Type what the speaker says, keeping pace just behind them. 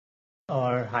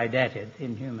or hydatid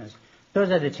in humans. Those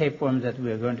are the tapeworms that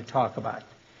we are going to talk about.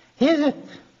 Here's a...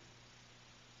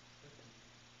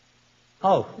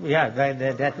 Oh, yeah,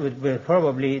 that would be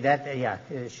probably that. Yeah,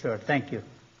 sure. Thank you.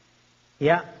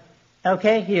 Yeah.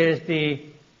 Okay, here's the...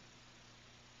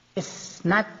 It's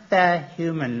not the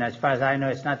human, as far as I know,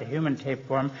 it's not the human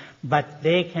tapeworm, but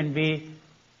they can be...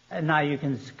 Now you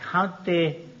can count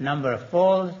the number of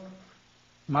folds,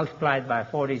 multiplied by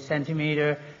 40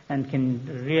 centimeter, and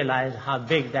can realize how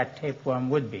big that tapeworm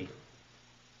would be.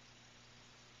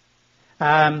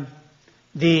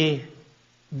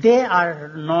 They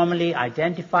are normally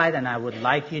identified, and I would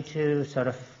like you to sort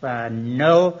of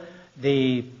know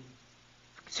the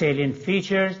salient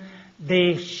features.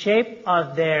 The shape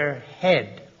of their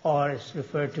head, or is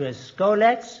referred to as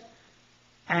scolex,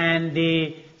 and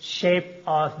the shape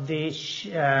of the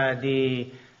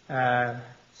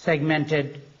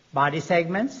segmented body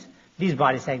segments. These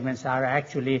body segments are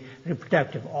actually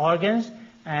reproductive organs,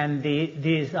 and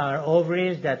these are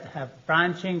ovaries that have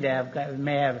branching. They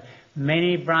may have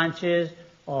many branches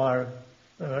or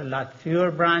a lot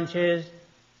fewer branches,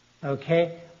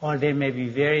 okay? Or they may be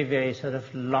very, very sort of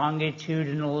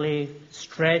longitudinally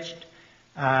stretched.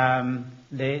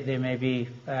 They may be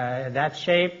that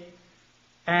shape.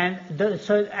 And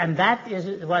that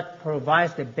is what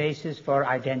provides the basis for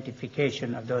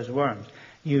identification of those worms.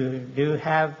 You do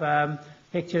have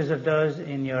pictures of those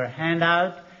in your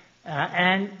handout,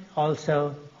 and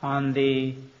also on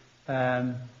the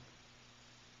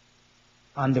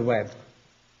web.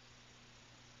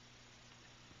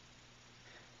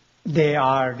 They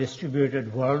are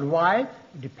distributed worldwide,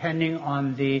 depending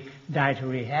on the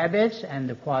dietary habits and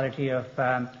the quality of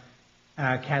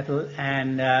cattle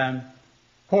and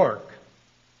pork.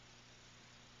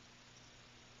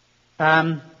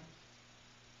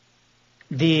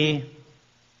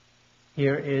 Here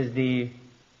is the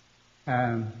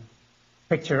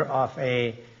picture of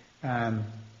a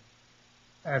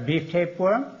beef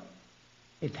tapeworm.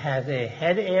 It has a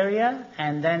head area,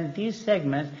 and then these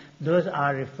segments, those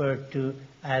are referred to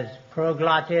as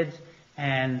proglottids,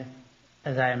 and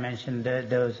as I mentioned,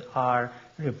 those are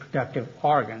reproductive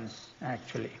organs,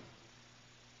 actually.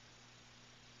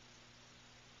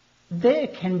 They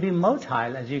can be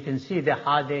motile, as you can see,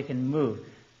 how they can move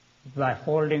by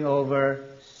folding over,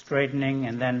 straightening,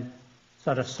 and then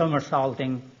sort of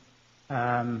somersaulting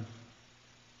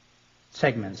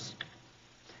segments.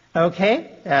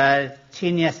 Okay,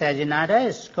 Taenia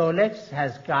saginata, scolex,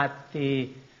 has got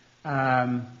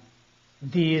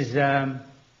these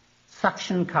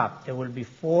suction cup. There will be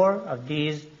 4 of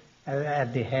these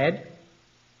at the head.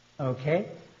 Okay,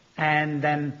 and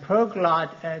then that's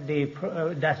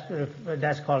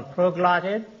called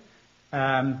proglottid,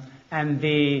 and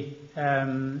the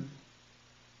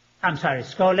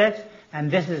scolex, and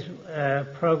this is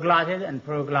proglottid, and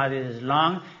proglottid is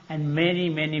long, and many,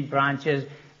 many branches.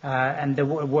 And the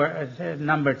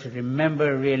number to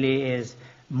remember really is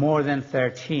more than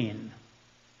 13.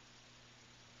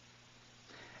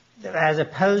 As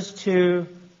opposed to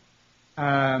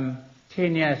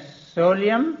Taenia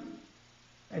solium,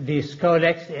 the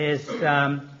scolex is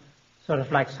sort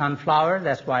of like sunflower.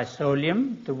 That's why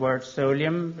solium, the word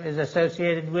solium is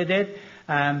associated with it.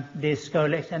 The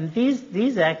scolex, and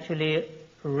these actually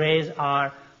raise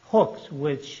our hooks,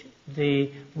 which the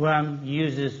worm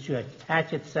uses to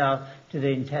attach itself to the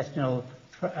intestinal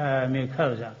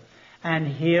mucosa. And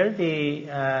here the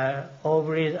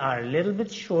ovaries are a little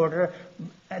bit shorter.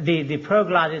 The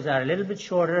proglottids are a little bit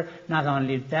shorter. Not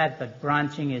only that, but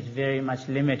branching is very much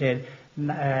limited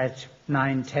at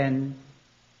 9, 10,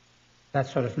 that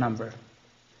sort of number.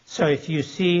 So if you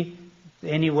see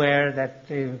anywhere that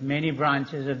many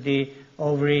branches of the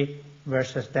ovary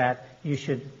versus that, you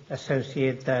should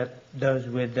associate those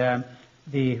with the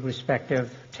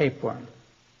respective tapeworm.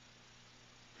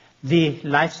 The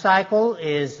life cycle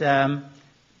is,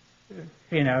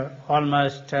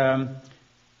 almost.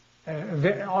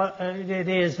 It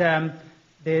is the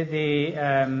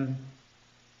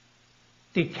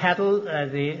cattle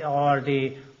or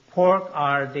the pork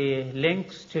are the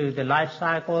links to the life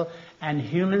cycle, and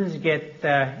humans get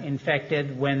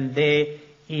infected when they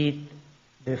eat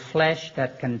the flesh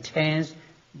that contains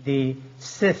the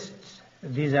cysts.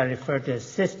 These are referred to as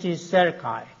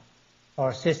cysticerci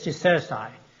or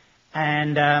cysticerci.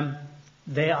 And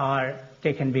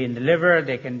they can be in the liver,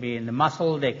 they can be in the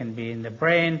muscle, they can be in the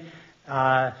brain.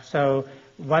 So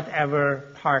whatever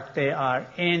part they are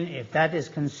in, if that is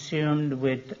consumed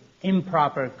with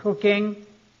improper cooking,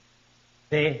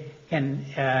 they can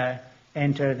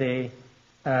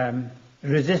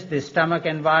resist the stomach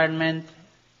environment.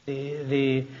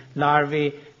 The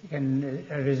larvae can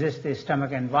resist the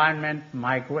stomach environment,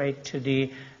 migrate to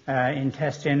the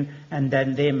intestine, and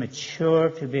then they mature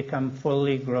to become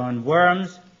fully grown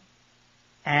worms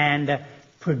and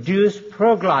produce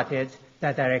proglottids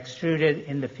that are extruded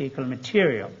in the fecal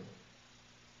material.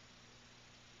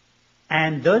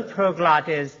 And those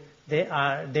proglottids,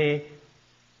 they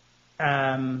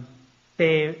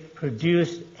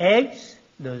produce eggs.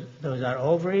 Those are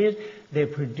ovaries. They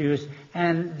produce,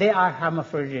 and they are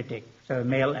hermaphroditic. So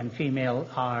male and female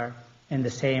are in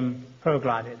the same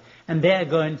proglottid. And they are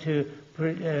going to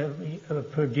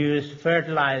produce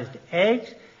fertilized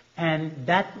eggs, and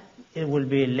that it will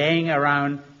be laying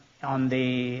around on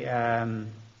the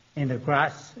in the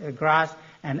grass.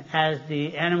 And as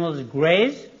the animals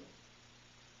graze,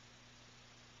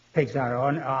 pigs are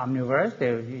omnivorous.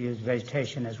 They use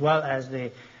vegetation as well as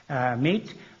the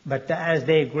meat. But as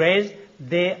they graze,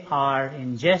 they are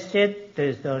ingested.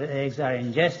 Those eggs are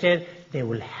ingested. They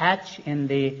will hatch in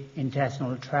the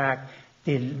intestinal tract.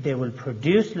 They will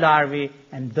produce larvae,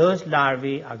 and those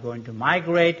larvae are going to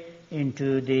migrate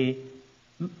into the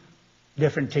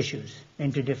different tissues.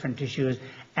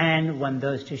 And when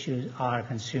those tissues are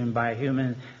consumed by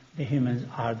humans, the humans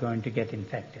are going to get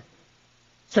infected.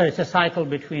 So it's a cycle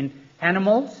between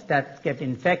animals that get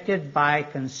infected by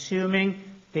consuming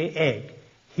the egg.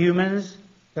 Humans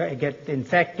get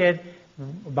infected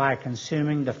by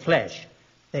consuming the flesh.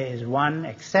 There is one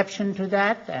exception to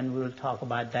that, and we'll talk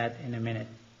about that in a minute.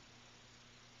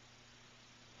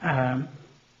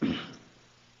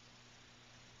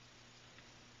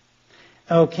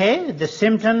 Okay, the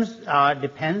symptoms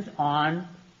depend on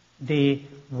the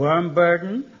worm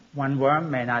burden. One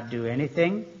worm may not do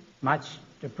anything much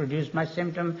to produce much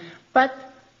symptom, but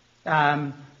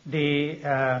more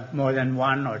than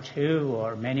one or two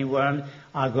or many worms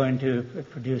are going to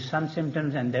produce some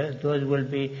symptoms, and those will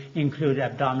include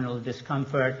abdominal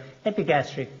discomfort,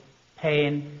 epigastric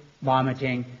pain,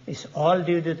 vomiting. It's all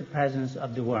due to the presence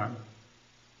of the worm.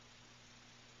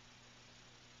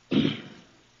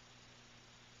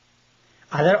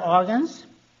 Other organs?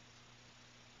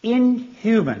 In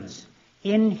humans,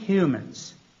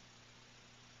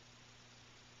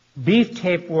 beef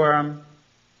tapeworm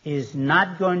is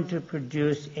not going to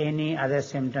produce any other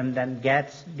symptom than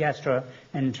gastro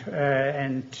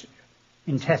and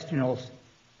intestinal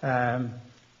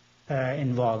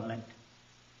involvement.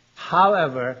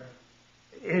 However,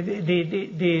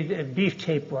 the beef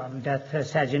tapeworm,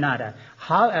 that's Saginata.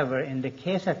 However, in the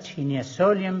case of Taenia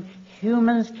solium,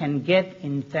 humans can get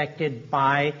infected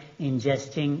by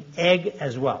ingesting egg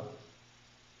as well.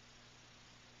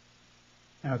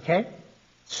 Okay?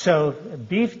 So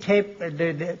beef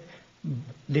the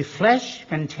flesh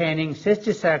containing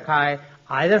cysticerci,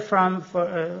 either from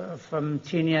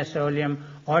Taenia solium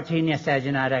or Taenia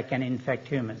saginata, can infect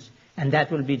humans, and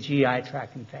that will be GI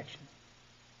tract infection.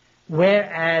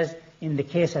 Whereas in the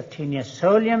case of Taenia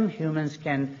solium, humans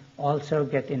can also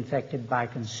get infected by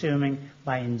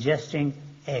ingesting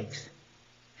eggs.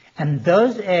 And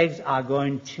those eggs are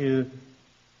going to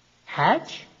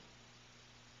hatch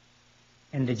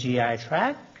in the GI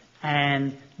tract,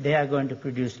 and they are going to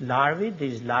produce larvae.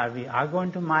 These larvae are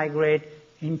going to migrate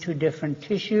into different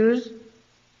tissues,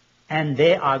 and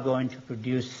they are going to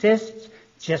produce cysts,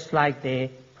 just like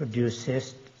they produce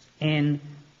cysts in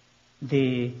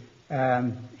the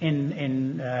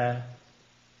in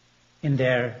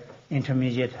their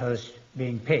intermediate host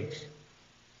being pigs.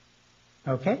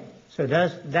 Okay, so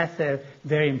that's a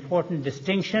very important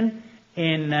distinction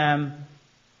in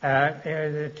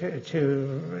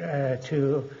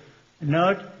to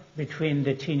note between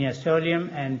the Taenia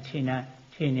solium and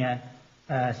Taenia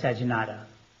saginata.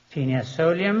 Taenia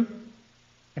solium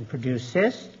can produce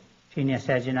cysts. Taenia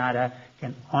saginata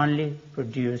can only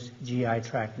produce GI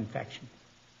tract infection.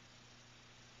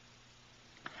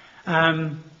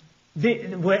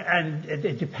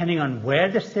 Depending on where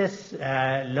the cysts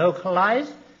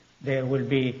localize, they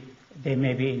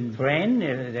may be in brain,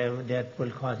 that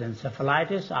will cause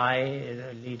encephalitis,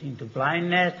 eye leading to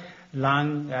blindness,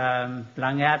 lung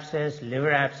abscess,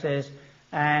 liver abscess,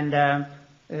 and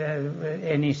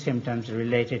any symptoms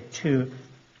related to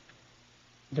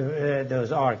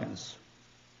those organs.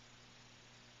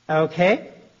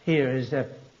 Okay, here is a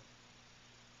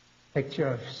picture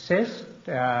of cyst,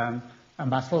 a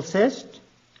muscle cyst.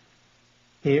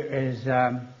 Here is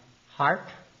heart.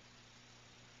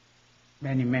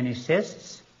 Many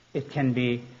cysts. It can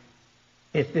be,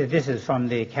 this is from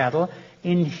the cattle.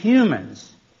 In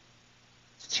humans,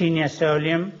 Taenia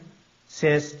solium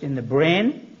cyst in the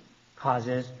brain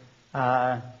causes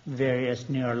various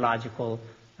neurological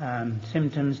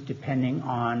symptoms depending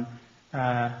on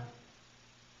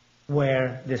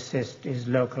where the cyst is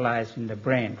localized in the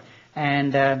brain.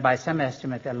 And by some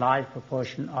estimate, a large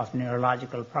proportion of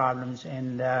neurological problems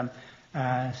in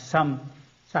some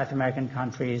South American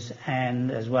countries and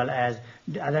as well as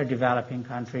other developing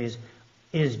countries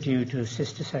is due to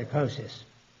cysticercosis.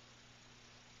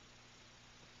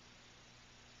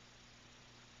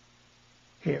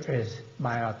 Here is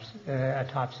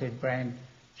autopsied brain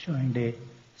showing the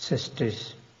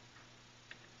cysts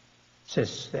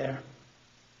there.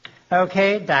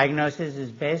 Okay, diagnosis is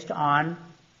based on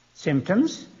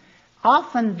symptoms.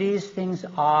 Often these things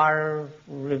are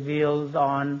revealed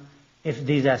on, if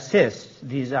these are cysts,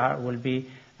 will be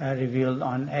revealed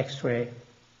on X-ray,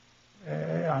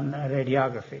 on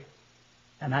radiography.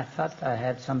 And I thought I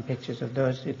had some pictures of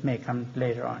those. It may come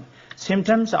later on.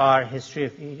 Symptoms are history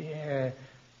of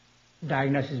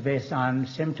diagnosis based on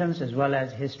symptoms as well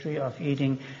as history of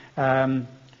eating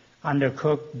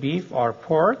undercooked beef or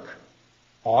pork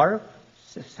or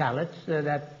salads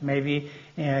that may be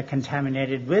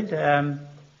contaminated with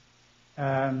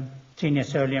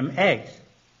Teniasolium eggs.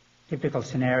 Typical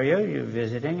scenario, you're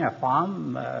visiting a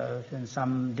farm in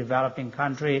some developing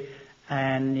country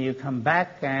and you come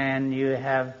back and you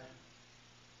have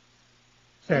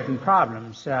certain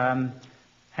problems.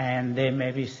 And there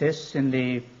may be cysts in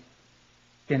the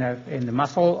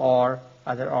muscle or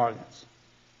other organs.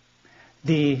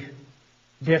 The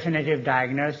definitive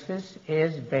diagnosis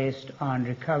is based on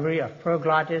recovery of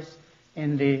proglottids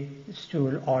in the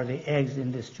stool or the eggs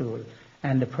in the stool.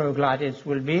 And the proglottids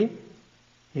will be,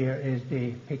 here is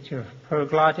the picture of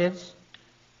proglottids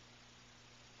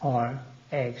or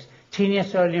eggs.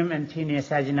 Teniasolium and Taenia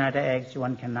saginata eggs,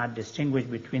 one cannot distinguish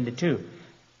between the two.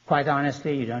 Quite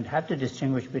honestly, you don't have to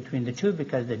distinguish between the two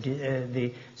because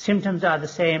the symptoms are the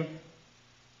same,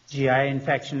 GI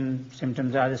infection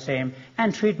symptoms are the same,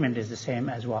 and treatment is the same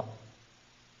as well.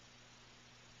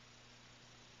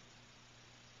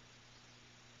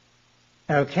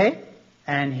 Okay,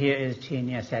 and here is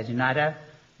Taenia saginata,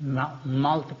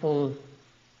 multiple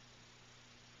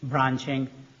branching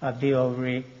of the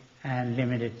ovary and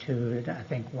limited to, I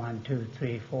think, 1, 2,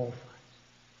 3, 4,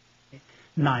 5,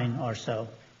 9 or so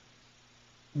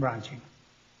branching.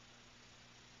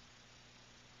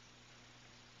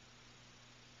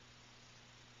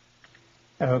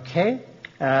 Okay,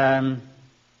 CNS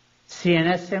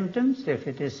symptoms, if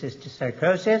it is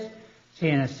cysticercosis,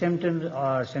 CNS symptoms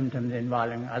are symptoms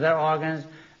involving other organs,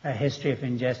 a history of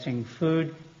ingesting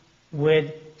food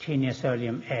with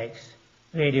Teniasolium eggs.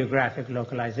 Radiographic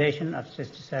localization of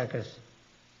cysticercosis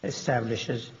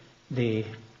establishes the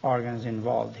organs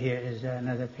involved. Here is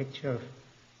another picture of,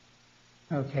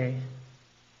 okay,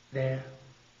 there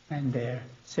and there,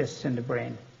 cysts in the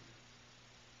brain.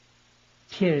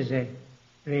 Here is a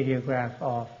radiograph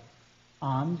of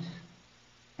arms,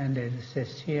 and there's a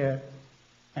cyst here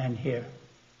and here.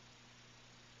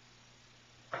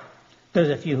 Those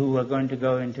of you who are going to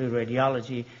go into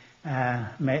radiology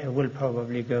will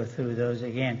probably go through those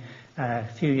again. A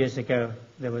few years ago,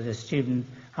 there was a student,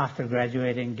 after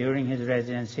graduating during his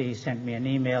residency, he sent me an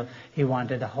email. He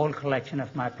wanted a whole collection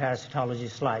of my parasitology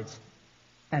slides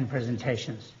and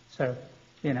presentations. So,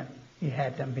 he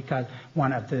had them because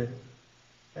one of the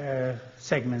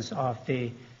segments of the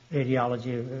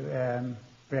radiology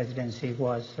residency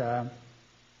was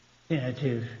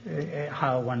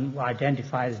how one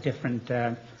identifies different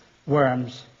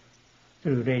worms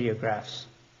through radiographs.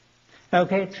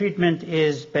 Okay, treatment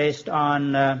is based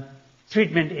on,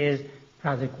 treatment is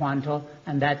praziquantel,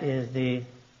 and that is the,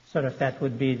 that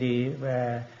would be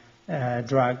the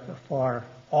drug for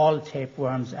all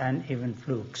tapeworms and even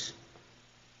flukes.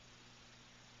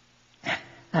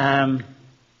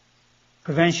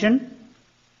 Prevention,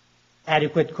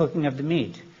 adequate cooking of the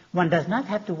meat. One does not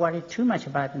have to worry too much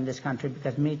about in this country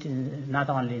because meat is not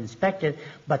only inspected,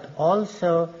 but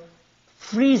also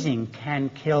freezing can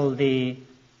kill the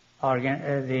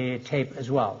tape as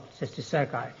well,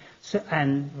 cysticerci. So,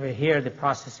 and here the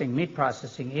processing, meat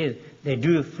processing is, they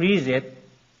do freeze it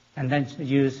and then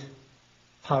use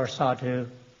power saw to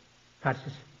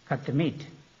cut the meat.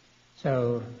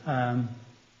 So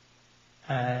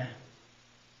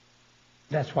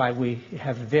that's why we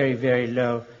have very, very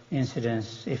low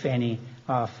incidence, if any,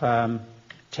 of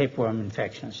tapeworm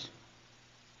infections.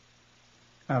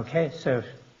 Okay, so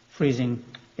freezing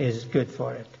is good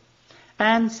for it.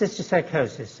 And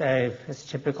cysticercosis, a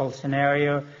typical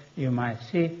scenario you might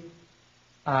see.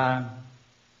 A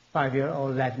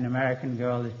 5-year-old Latin American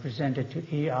girl is presented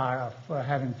to ER for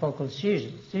having focal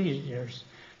seizures.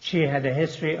 She had a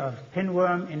history of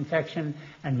pinworm infection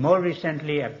and more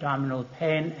recently abdominal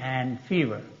pain and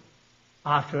fever.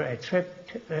 after a trip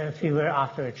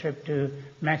to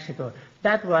Mexico.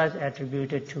 That was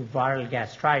attributed to viral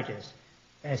gastritis.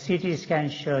 A CT scan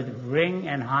showed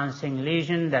ring-enhancing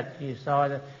lesion that you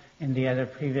saw in the other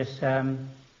previous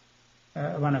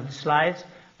one of the slides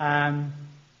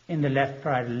in the left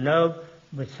parietal lobe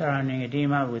with surrounding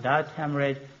edema without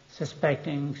hemorrhage.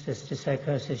 Suspecting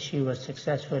cysticercosis, she was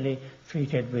successfully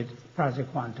treated with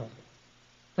praziquantel.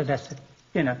 So that's,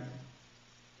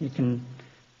 you can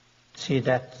see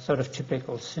that sort of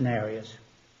typical scenarios.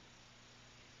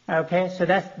 Okay, so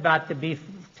that's about the beef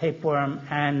tapeworm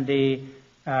and the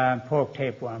pork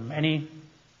tapeworm.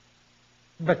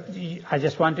 But I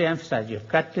just want to emphasize, you've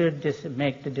got to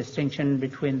make the distinction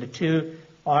between the two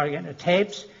organ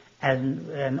tapes,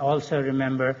 and also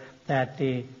remember that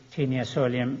the Taenia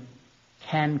solium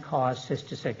can cause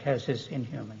cysticercosis in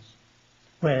humans,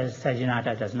 whereas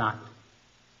saginata does not.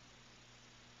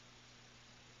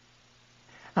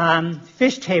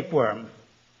 Fish tapeworm.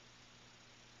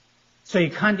 So you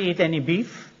can't eat any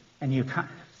beef, and you can't,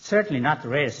 certainly not the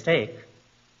rare steak.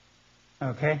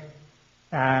 Okay?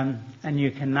 And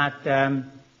you cannot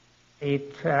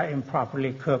eat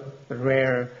improperly cooked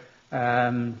rare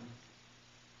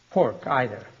pork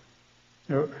either,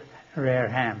 rare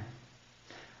ham.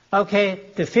 Okay,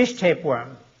 the fish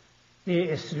tapeworm.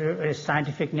 Its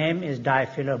scientific name is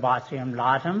Diphyllobothrium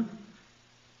latum.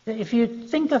 If you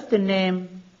think of the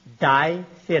name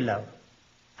diphyllo,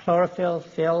 chlorophyll,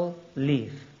 phyll,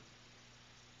 leaf.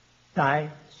 Di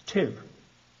is two.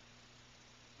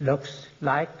 Looks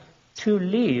like two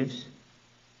leaves.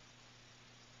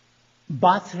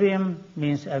 Bothrium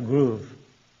means a groove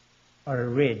or a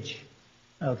ridge.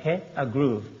 Okay, a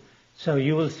groove. So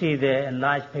you will see the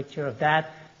enlarged picture of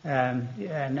that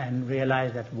and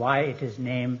realize that why it is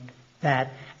named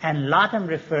that. And latum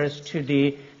refers to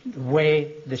the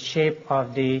way, the shape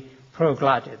of the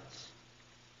proglottids.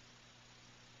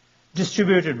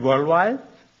 Distributed worldwide,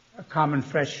 a common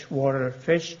freshwater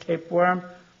fish tapeworm,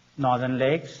 northern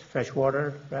lakes,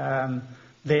 freshwater.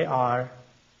 They are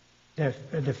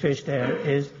the fish there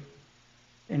is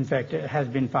infected, has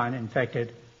been found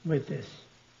infected with this,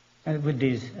 with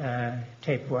these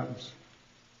tapeworms.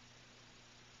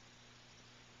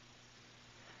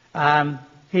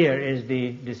 Here is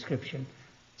the description: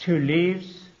 two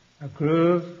leaves, a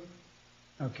groove,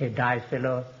 okay,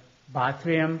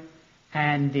 Diphyllobothrium,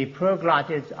 and the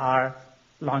proglottids are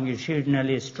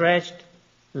longitudinally stretched,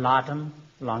 latum,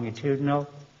 longitudinal,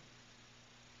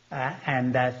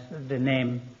 and that's the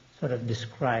name sort of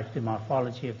describes the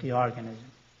morphology of the organism.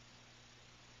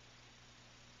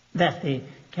 That's the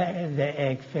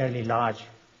egg, fairly large,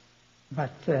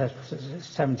 about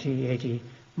 70, 80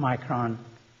 micron,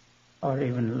 or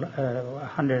even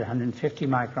 100, 150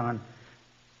 micron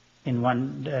in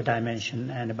one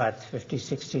dimension, and about 50,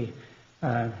 60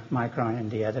 micron in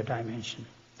the other dimension.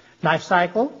 Life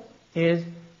cycle is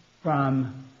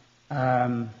from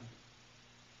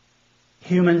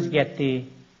humans get the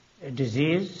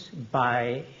disease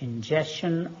by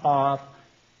ingestion of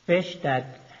fish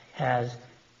that has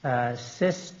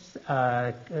cysts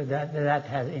that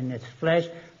has in its flesh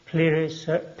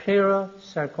plerocercoid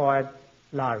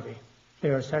larvae.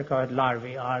 Plerocercoid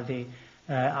larvae are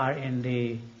in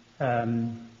the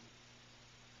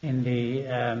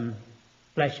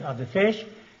flesh of the fish.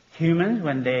 Humans,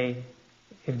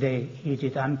 if they eat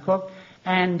it uncooked.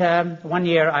 And one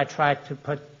year I tried to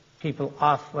put people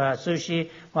off sushi.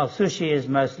 Well, sushi is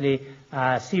mostly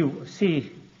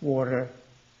seawater,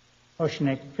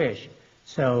 oceanic fish.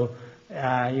 So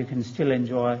you can still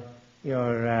enjoy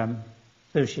your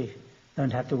sushi.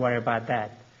 Don't have to worry about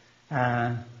that.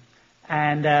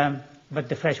 But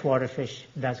the freshwater fish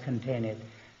does contain it.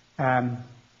 And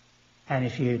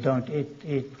if you don't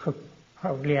eat cooked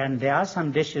properly, and there are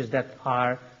some dishes that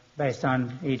are based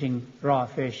on eating raw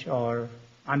fish or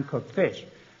uncooked fish.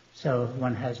 So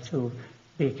one has to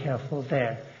be careful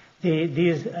there.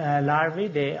 These larvae,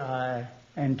 they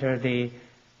enter they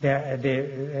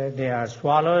are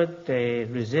swallowed, they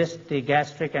resist the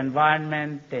gastric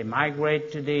environment, they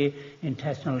migrate to the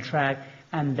intestinal tract,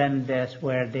 and then that's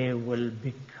where they will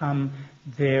become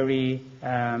very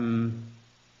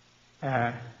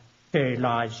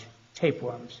large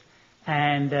tapeworms.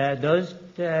 And those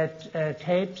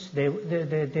tapes,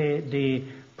 the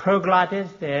proglottids,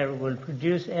 they will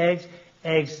produce eggs.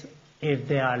 Eggs, if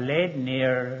they are laid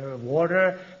near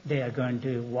water, they are going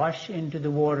to wash into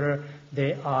the water.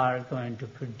 They are going to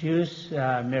produce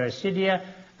miracidia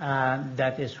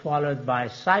that is swallowed by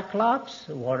cyclops,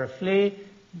 water flea,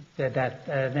 that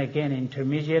again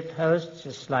intermediate host,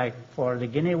 just like for the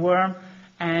guinea worm.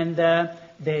 And there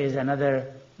is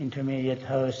another intermediate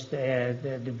host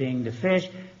being the fish.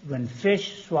 When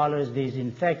fish swallows these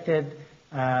infected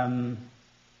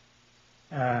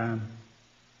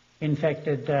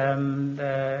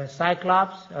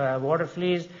cyclops, water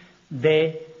fleas,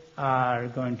 they are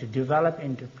going to develop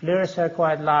into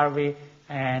pleurocercoid larvae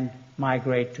and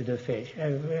migrate to the fish,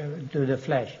 to the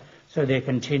flesh. So they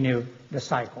continue the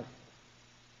cycle.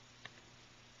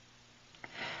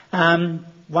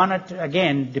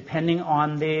 Again, depending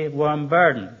on the worm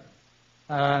burden,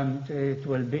 it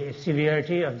will be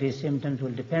severity of these symptoms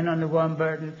will depend on the worm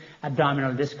burden.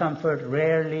 Abdominal discomfort,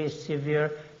 rarely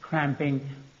severe cramping,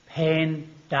 pain,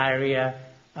 diarrhea,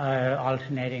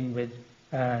 alternating with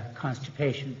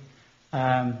constipation.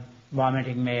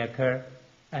 Vomiting may occur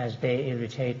as they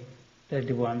irritate,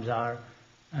 the worms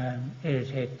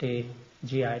irritate the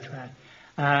GI tract.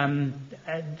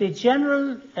 The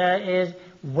general is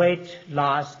weight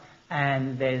loss,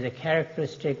 and there's a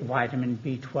characteristic vitamin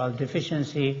B12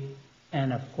 deficiency,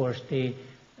 and of course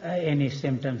any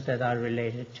symptoms that are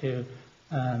related to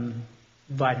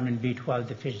vitamin B12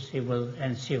 deficiency will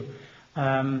ensue.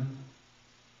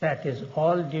 That is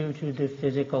all due to the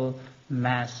physical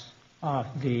mass of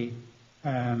the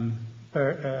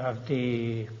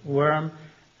worm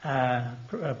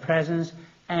presence,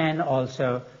 and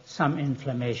also some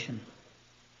inflammation.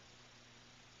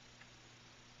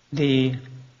 The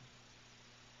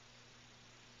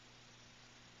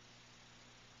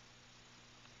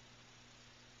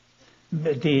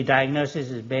diagnosis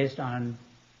is based on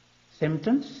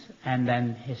symptoms and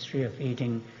then history of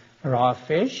eating raw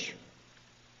fish,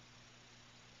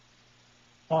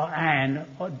 and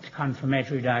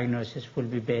confirmatory diagnosis will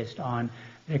be based on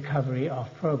recovery of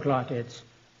proglottids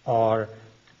or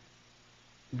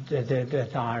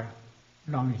that are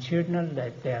longitudinal,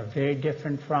 that they are very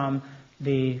different from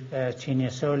the Taenia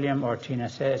solium or Taenia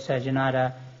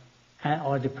saginata,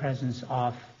 or the presence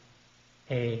of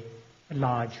a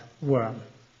large worm,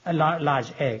 a large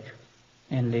egg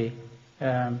in the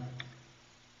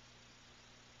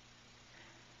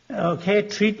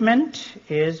treatment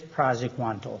is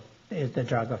praziquantel, is the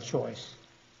drug of choice.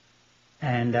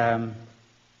 And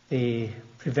the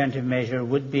preventive measure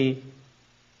would be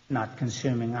not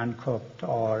consuming uncooked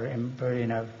or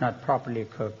not properly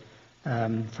cooked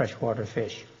freshwater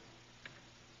fish.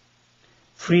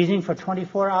 Freezing for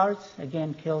 24 hours,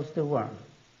 again, kills the worm.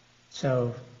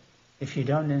 So if you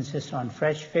don't insist on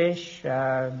fresh fish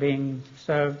being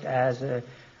served as an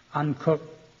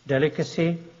uncooked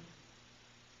delicacy,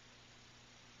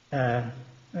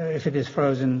 if it is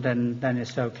frozen, then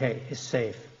it's okay, it's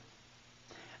safe.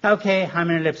 Okay,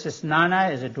 Hymenolipsis nana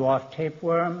is a dwarf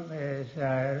tapeworm, is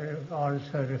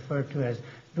also referred to as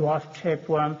dwarf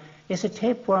tapeworm. It's a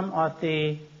tapeworm of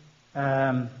the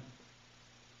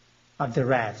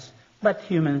rats, but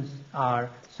humans are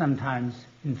sometimes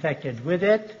infected with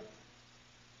it.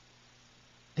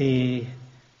 It's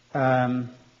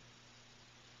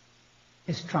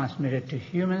transmitted to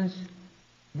humans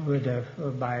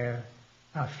by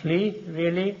a flea,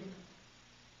 really,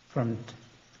 from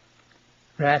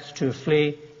rats to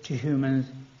flea to humans,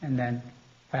 and then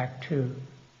back to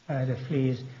the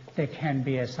fleas. There can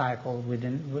be a cycle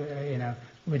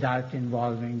without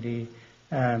involving the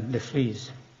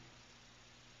fleas.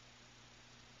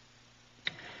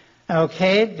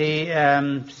 Okay, the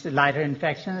lighter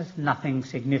infections, nothing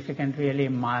significant really,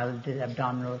 mild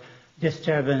abdominal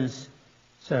disturbance.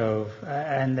 So,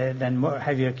 and then more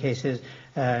heavier cases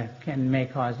may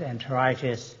cause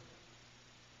enteritis.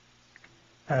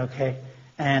 Okay,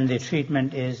 and the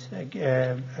treatment is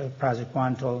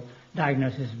praziquantel.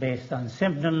 Diagnosis based on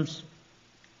symptoms,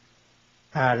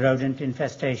 rodent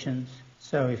infestations.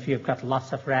 So if you've got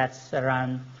lots of rats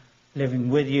around living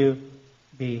with you,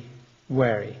 be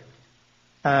wary.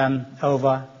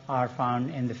 Ova are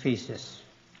found in the feces.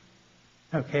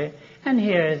 Okay, and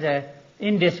here is a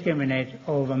indiscriminate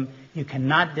ovum. You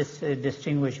cannot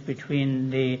distinguish between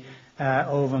the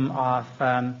ovum of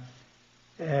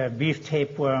beef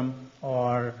tapeworm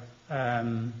or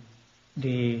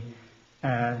the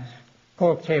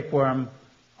pork tapeworm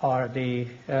or the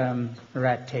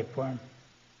rat tapeworm.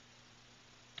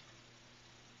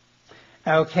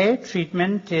 Okay,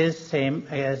 treatment is same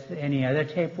as any other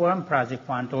tapeworm.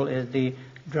 Praziquantel is the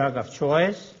drug of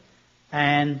choice,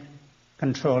 and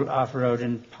control of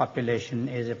rodent population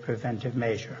is a preventive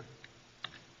measure.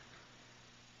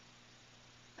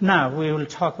 Now we will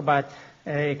talk about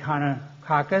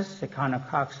Echinococcus,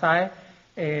 Echinococci.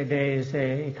 There is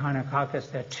a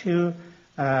Echinococcus. There are two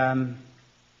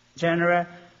genera.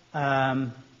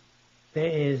 There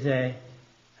is a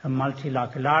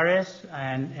multilocularis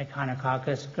and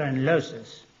Echinococcus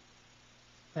granulosus.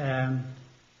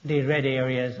 The red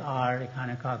areas are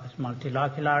Echinococcus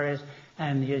multilocularis,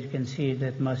 and you can see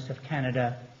that most of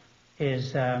Canada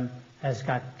has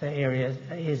got the areas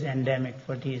is endemic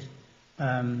for these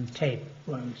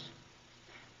tapeworms.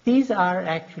 These are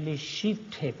actually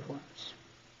sheep tapeworms.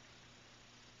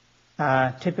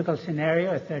 Typical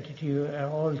scenario: a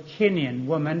 32-year-old Kenyan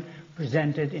woman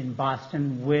presented in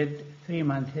Boston with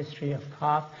 3-month history of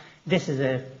cough. This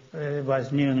is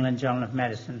was New England Journal of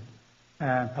Medicine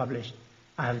published.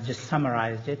 I have just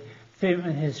summarized it.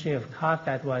 3-month history of cough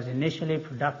that was initially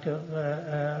productive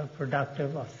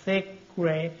of thick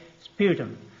gray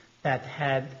sputum that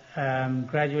had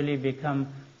gradually become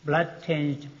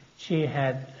blood-tinged. She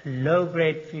had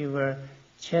low-grade fever.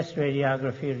 Chest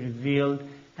radiography revealed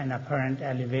an apparent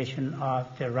elevation of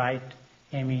the right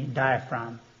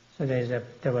hemidiaphragm. So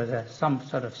there was some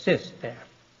sort of cyst there.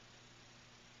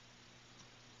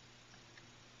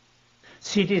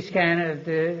 CT scan of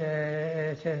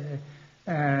the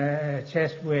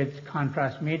chest with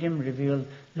contrast medium revealed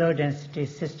low-density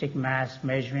cystic mass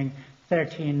measuring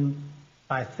 13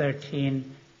 by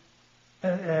 13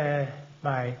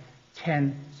 by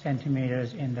 10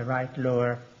 centimeters in the right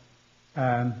lower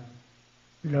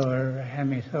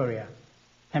hemithora.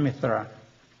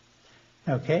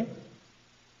 Okay.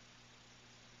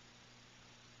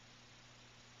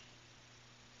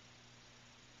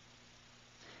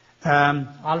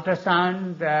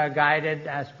 Ultrasound guided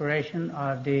aspiration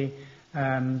of the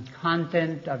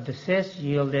content of the cyst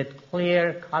yielded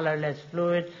clear, colorless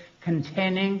fluid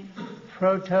containing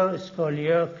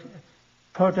protoscolex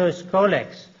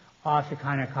of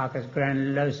Echinococcus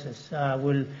granulosus.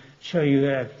 We'll show you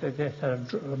the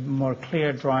sort of more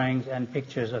clear drawings and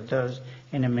pictures of those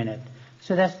in a minute.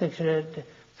 So that's the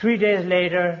 3 days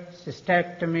later,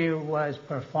 cystectomy was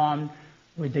performed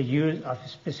with the use of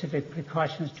specific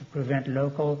precautions to prevent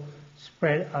local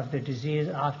spread of the disease.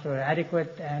 After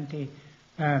adequate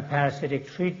anti-parasitic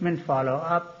treatment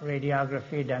follow-up,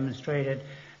 radiography demonstrated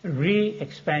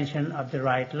re-expansion of the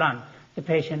right lung. The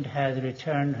patient has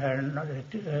returned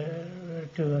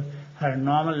to her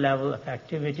normal level of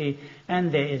activity,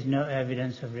 and there is no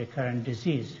evidence of recurrent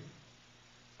disease.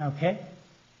 Okay?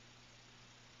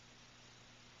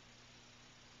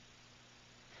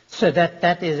 So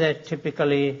that is a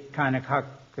typically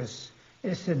Echinococcus.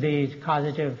 It's the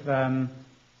causative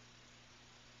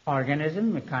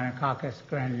organism, Echinococcus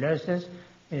granulosus.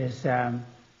 These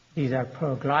are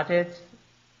proglottids,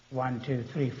 1, 2,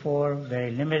 3, 4,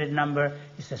 very limited number.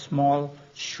 It's a small,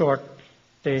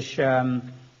 short-ish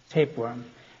tapeworm.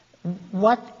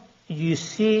 What you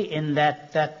see in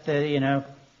that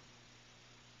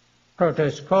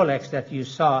protoscolex that you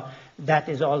saw, that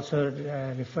is also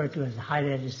referred to as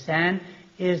hydrated sand,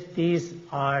 these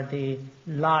are the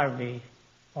larvae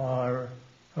or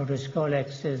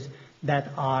protoscolexes that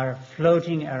are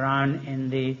floating around in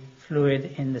the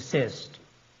fluid in the cyst.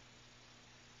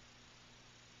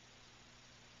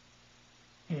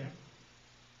 Here.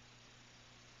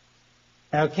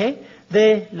 Okay,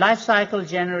 the life cycle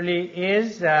generally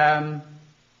is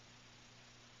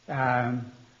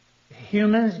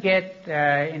humans get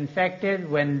infected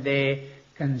when they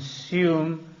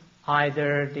consume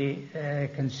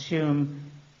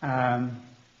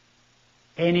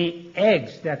any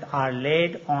eggs that are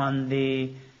laid on the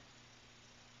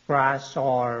grass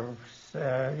or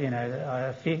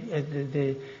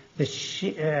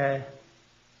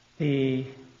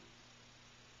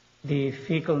the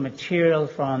fecal material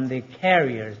from the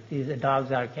carriers. These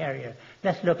dogs are carriers.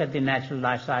 Let's look at the natural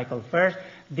life cycle first.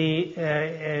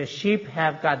 The sheep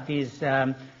have got these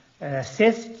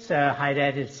cysts,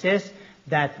 hydrated cysts,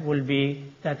 that will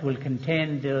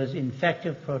contain those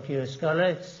infective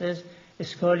proteoscolia,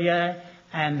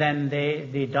 and then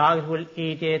the dogs will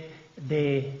eat it.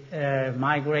 They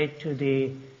migrate to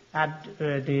the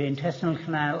intestinal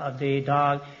canal of the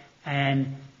dog,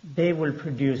 and they will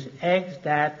produce eggs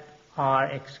that are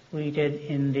excreted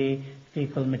in the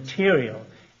fecal material.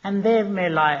 And they may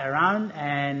lie around,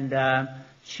 and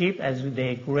sheep, as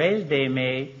they graze, they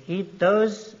may eat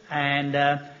those and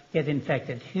get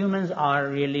infected. Humans are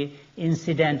really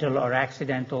incidental or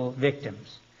accidental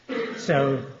victims.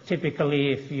 So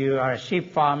typically, if you are a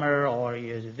sheep farmer or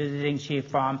you're visiting sheep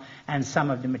farm and some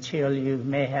of the material you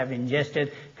may have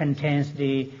ingested contains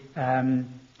the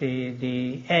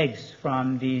eggs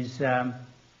from these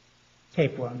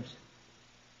tapeworms.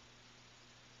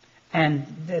 And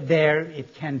there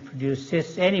it can produce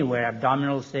cysts anywhere,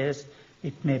 abdominal cysts.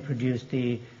 It may produce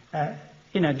the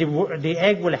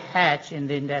egg will hatch in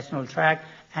the intestinal tract,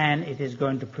 and it is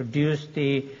going to produce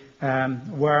the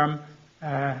worm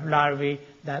larvae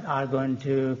that are going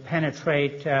to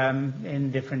penetrate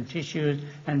in different tissues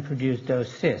and produce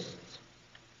those cysts.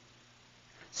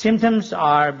 Symptoms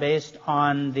are based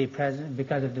on the presence,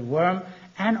 because of the worm,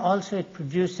 and also it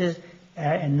produces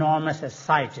enormous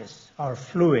ascites or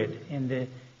fluid in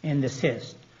the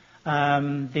cyst.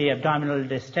 The abdominal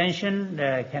distension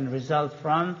can result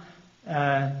from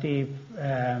the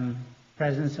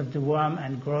presence of the worm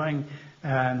and growing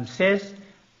cyst,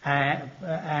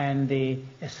 and the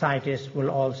ascites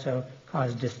will also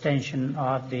cause distension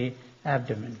of the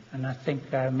abdomen. And I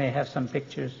think I may have some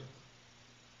pictures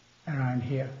around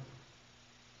here.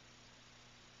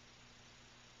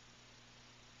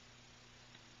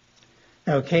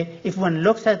 Okay, if one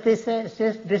looks at this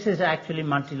cyst, this is actually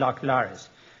multilocularis.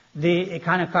 The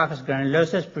Echinococcus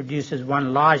granulosus produces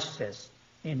one large cyst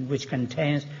which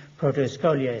contains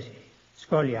protoescoliae.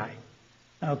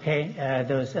 Okay,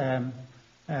 those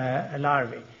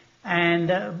larvae. And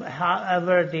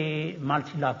however, the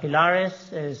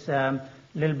multilocularis is a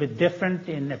little bit different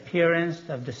in appearance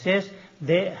of the cyst.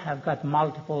 They have got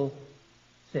multiple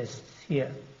cysts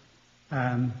here,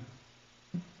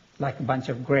 like a bunch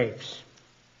of grapes.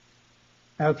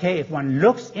 Okay, if one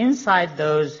looks inside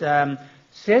those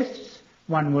cysts,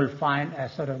 one will find a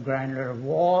sort of granular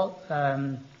wall,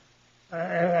 find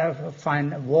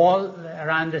a wall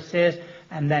around the cyst,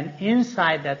 and then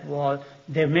inside that wall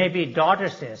there may be daughter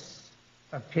cysts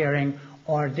appearing,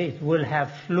 or it will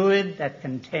have fluid that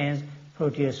contains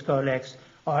proteoscolex,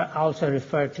 or also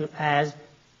referred to as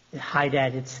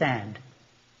hydatid sand.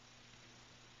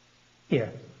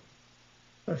 Here,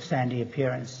 sort of sandy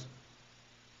appearance.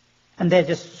 And they're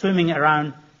just swimming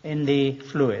around in the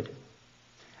fluid.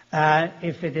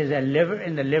 If it is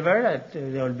in the liver,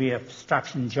 there will be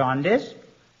obstruction, jaundice,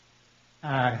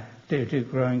 due to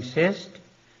growing cyst,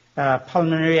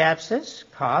 pulmonary abscess,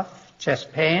 cough,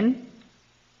 chest pain.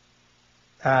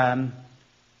 In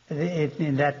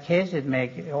that case, it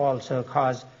may also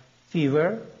cause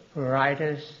fever,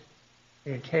 pruritus,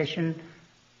 irritation,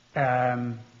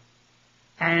 and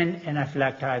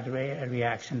anaphylactic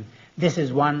reaction. This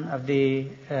is one of the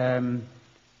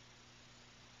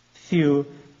few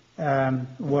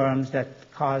worms that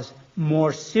cause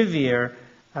more severe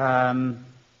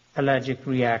allergic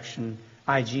reaction,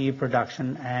 IgE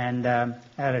production, and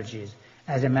allergies.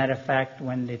 As a matter of fact,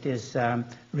 when it is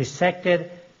resected,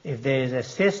 if there is a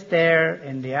cyst there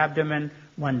in the abdomen,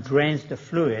 one drains the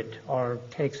fluid or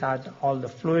takes out all the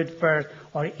fluid first,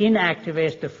 or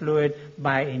inactivates the fluid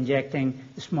by injecting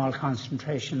small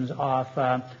concentrations of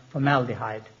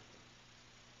formaldehyde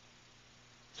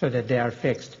so that they are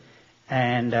fixed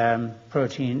and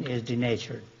protein is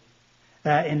denatured.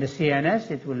 In the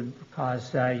CNS, it will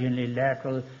cause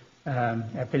unilateral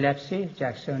epilepsy,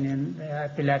 Jacksonian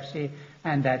epilepsy,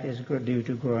 and that is due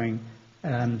to growing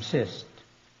cyst.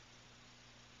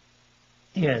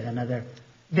 Here's another.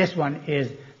 This one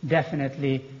is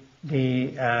definitely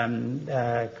the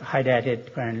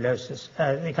hydatid granulosus,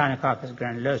 Echinococcus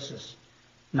granulosus,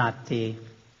 not the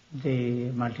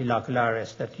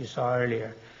multilocularis that you saw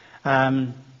earlier.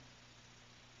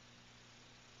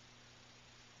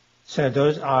 So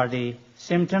those are the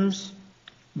symptoms.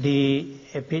 The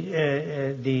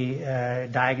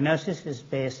diagnosis is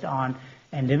based on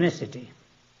endemicity.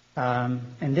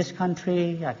 In this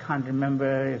country, I can't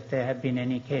remember if there have been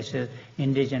any cases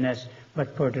indigenous,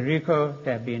 but Puerto Rico,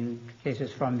 there have been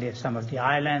cases from some of the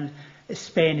islands.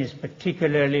 Spain is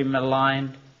particularly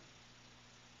maligned.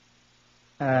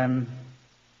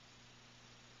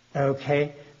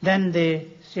 Okay, then the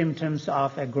symptoms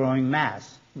of a growing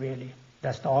mass, really.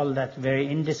 That's all, that's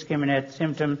very indiscriminate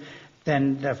symptom.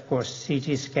 Then, of course,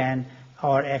 CT scan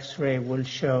or X-ray will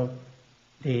show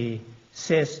the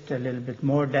cyst, a little bit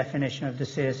more definition of the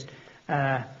cyst.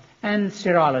 And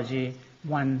serology,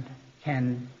 one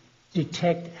can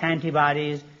detect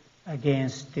antibodies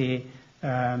against the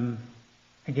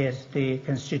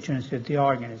constituents of the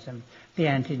organism. The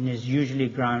antigen is usually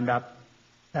ground up,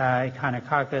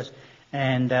 Echinococcus,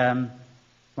 and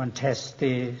one tests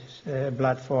the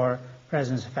blood for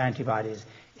presence of antibodies.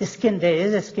 There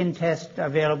is a skin test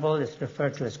available. It's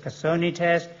referred to as Cassoni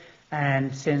test.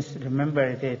 And since, remember,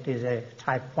 it is a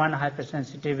type 1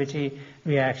 hypersensitivity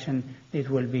reaction, it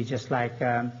will be just like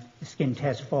a skin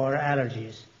test for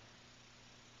allergies.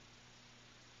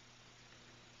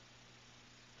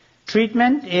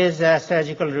 Treatment is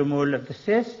surgical removal of the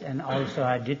cyst, and also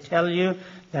I did tell you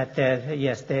that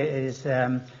yes, there is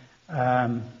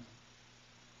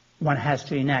one has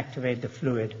to inactivate the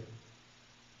fluid.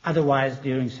 Otherwise,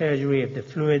 during surgery, if the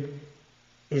fluid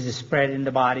is spread in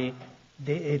the body,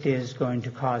 it is going to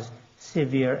cause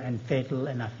severe and fatal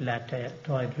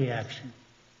anaphylactoid reaction.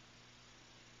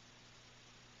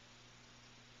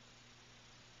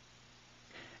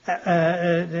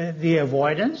 The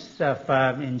avoidance of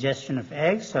ingestion of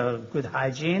eggs, so good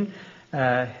hygiene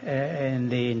in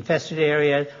the infested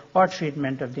area, or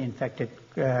treatment of the infected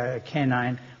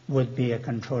canine would be a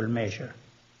control measure.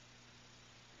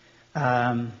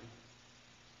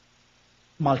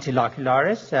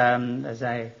 Multilocularis, as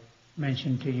I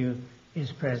mentioned to you,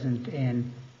 is present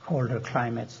in colder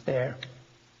climates there.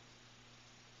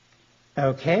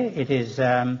 Okay, it is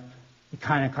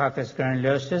Echinococcus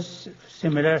granulosus,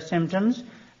 similar symptoms,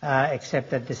 except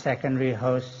that the secondary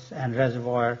hosts and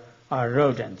reservoir are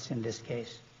rodents in this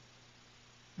case.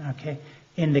 Okay,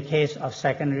 in the case of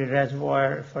secondary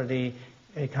reservoir for the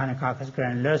Echinococcus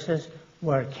granulosus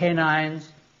were canines,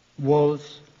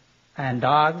 wolves, and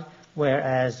dogs,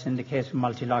 whereas in the case of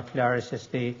multilocularis is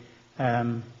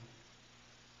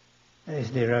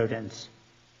the rodents.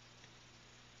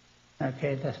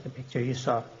 Okay, that's the picture you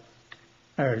saw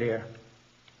earlier.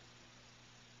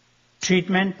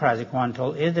 Treatment,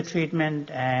 praziquantel is the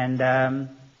treatment, and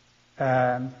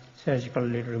surgical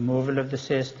removal of the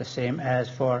cyst, the same as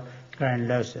for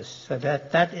granulosis. So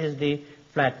that is the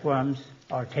flatworms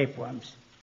or tapeworms.